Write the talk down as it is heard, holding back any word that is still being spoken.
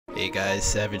Hey guys,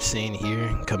 Savage Sane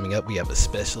here. Coming up, we have a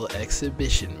special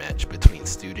exhibition match between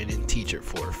student and teacher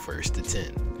for first to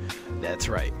 10. That's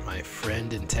right, my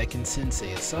friend and Tekken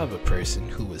Sensei Asaba person,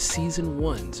 who was Season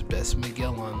 1's best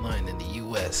Miguel online in the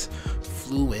US,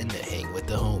 flew in to hang with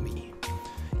the homie.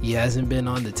 He hasn't been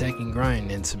on the Tekken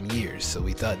grind in some years, so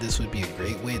we thought this would be a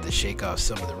great way to shake off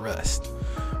some of the rust.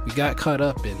 We got caught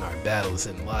up in our battles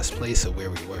and lost place of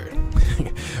where we were.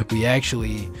 The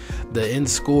end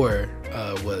score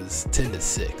was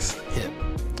 10-6, him.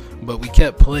 But we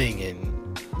kept playing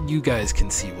and you guys can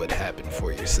see what happened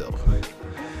for yourself.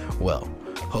 Well,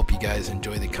 hope you guys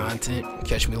enjoy the content.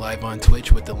 Catch me live on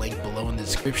Twitch with the link below in the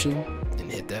description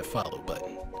and hit that follow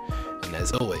button. And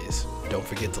as always, don't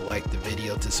forget to like the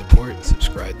video to support,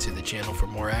 subscribe to the channel for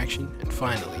more action, and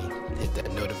finally, hit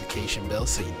that notification bell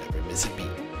so you never miss a beat.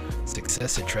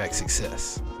 Success attracts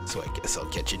success, so I guess I'll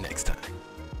catch you next time.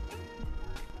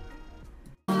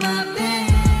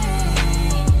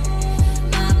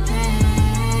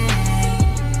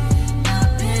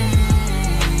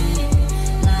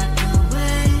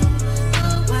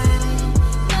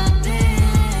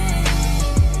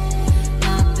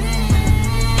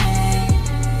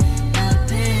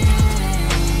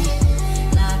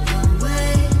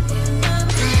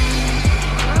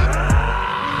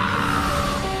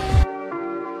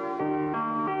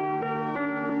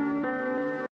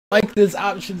 Like this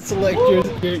option select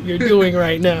you're doing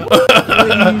right now.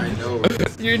 I know.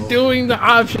 You're doing the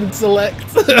option select.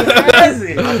 He has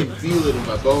it. I can feel it in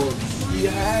my bones. He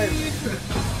has it.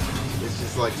 It's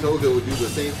just like Toga would do the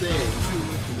same thing.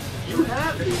 You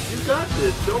have this. You got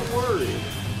this. Don't worry.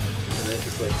 And then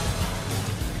just like.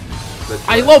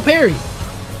 I low parry.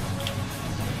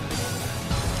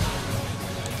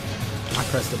 I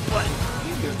pressed the button.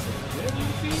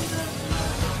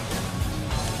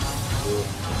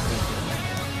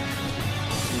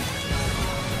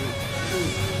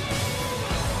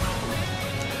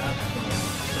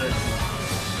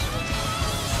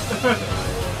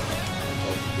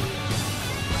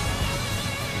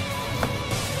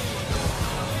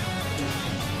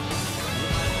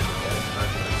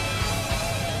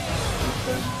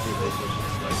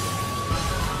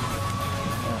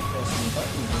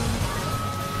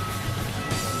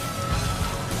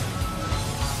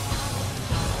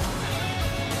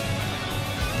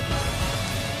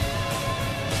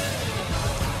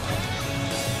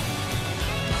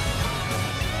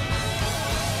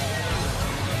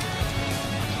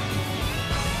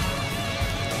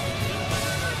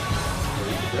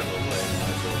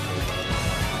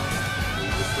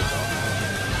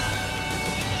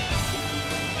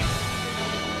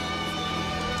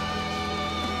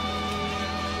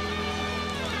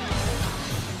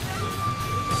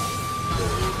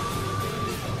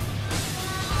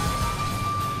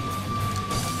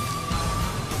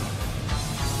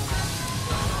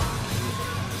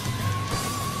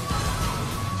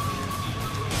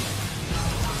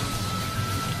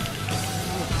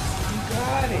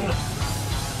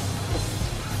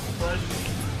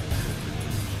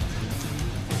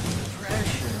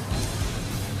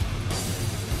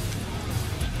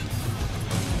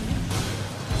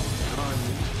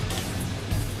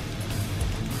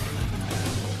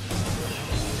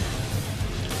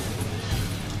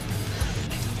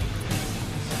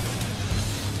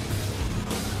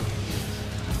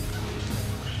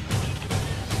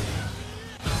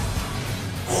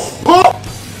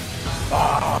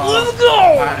 Let's go!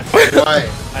 Why?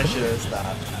 I should have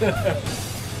stopped.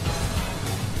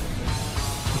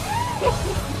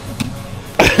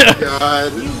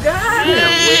 God. You got it!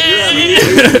 Wait, you're having way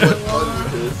too much fun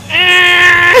with this.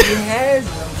 He has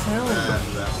it, I'm telling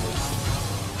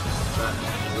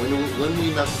you. When we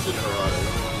messaged in Harada,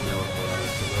 when we emailed Harada,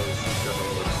 she's got a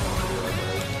little song to do our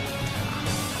guys.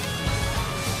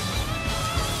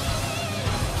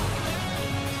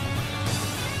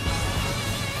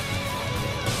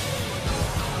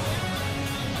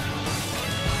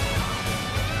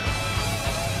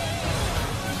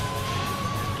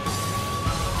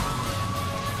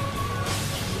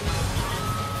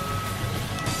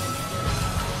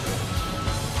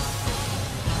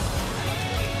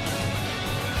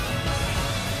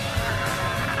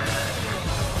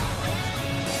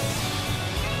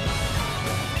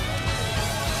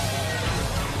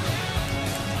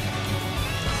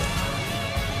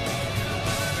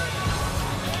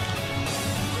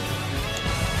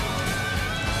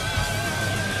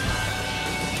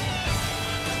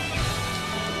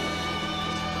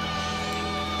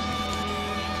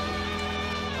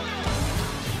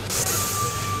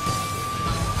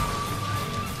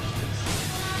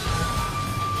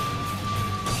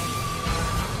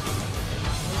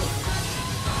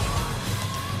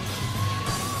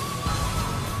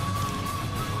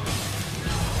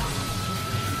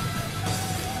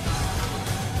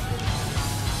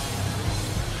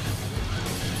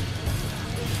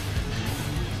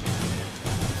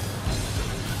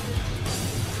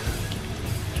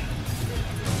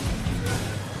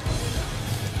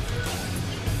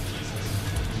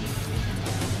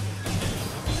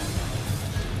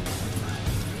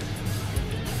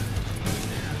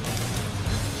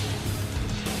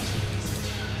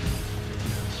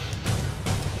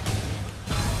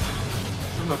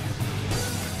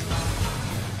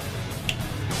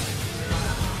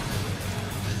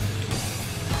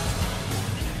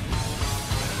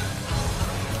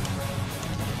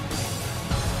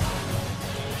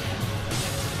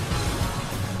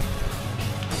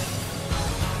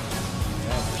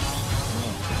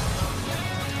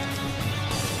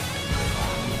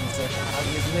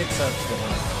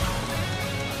 touchdown.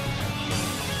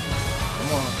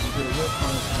 Come on, you get a real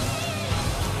punishment.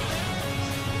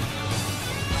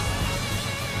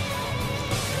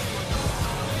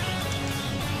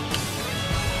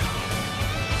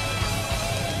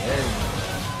 There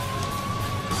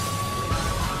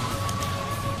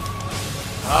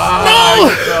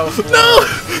you go. No!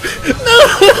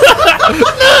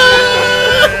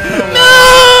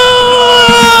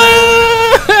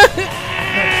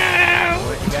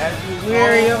 You gotta be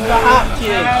weary of the hop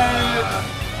kick.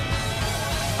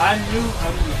 I knew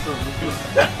something.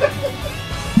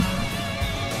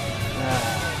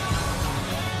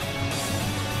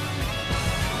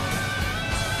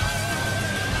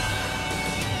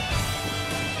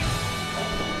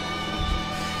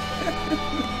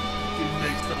 Get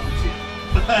mixed up with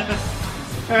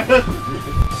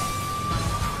shit.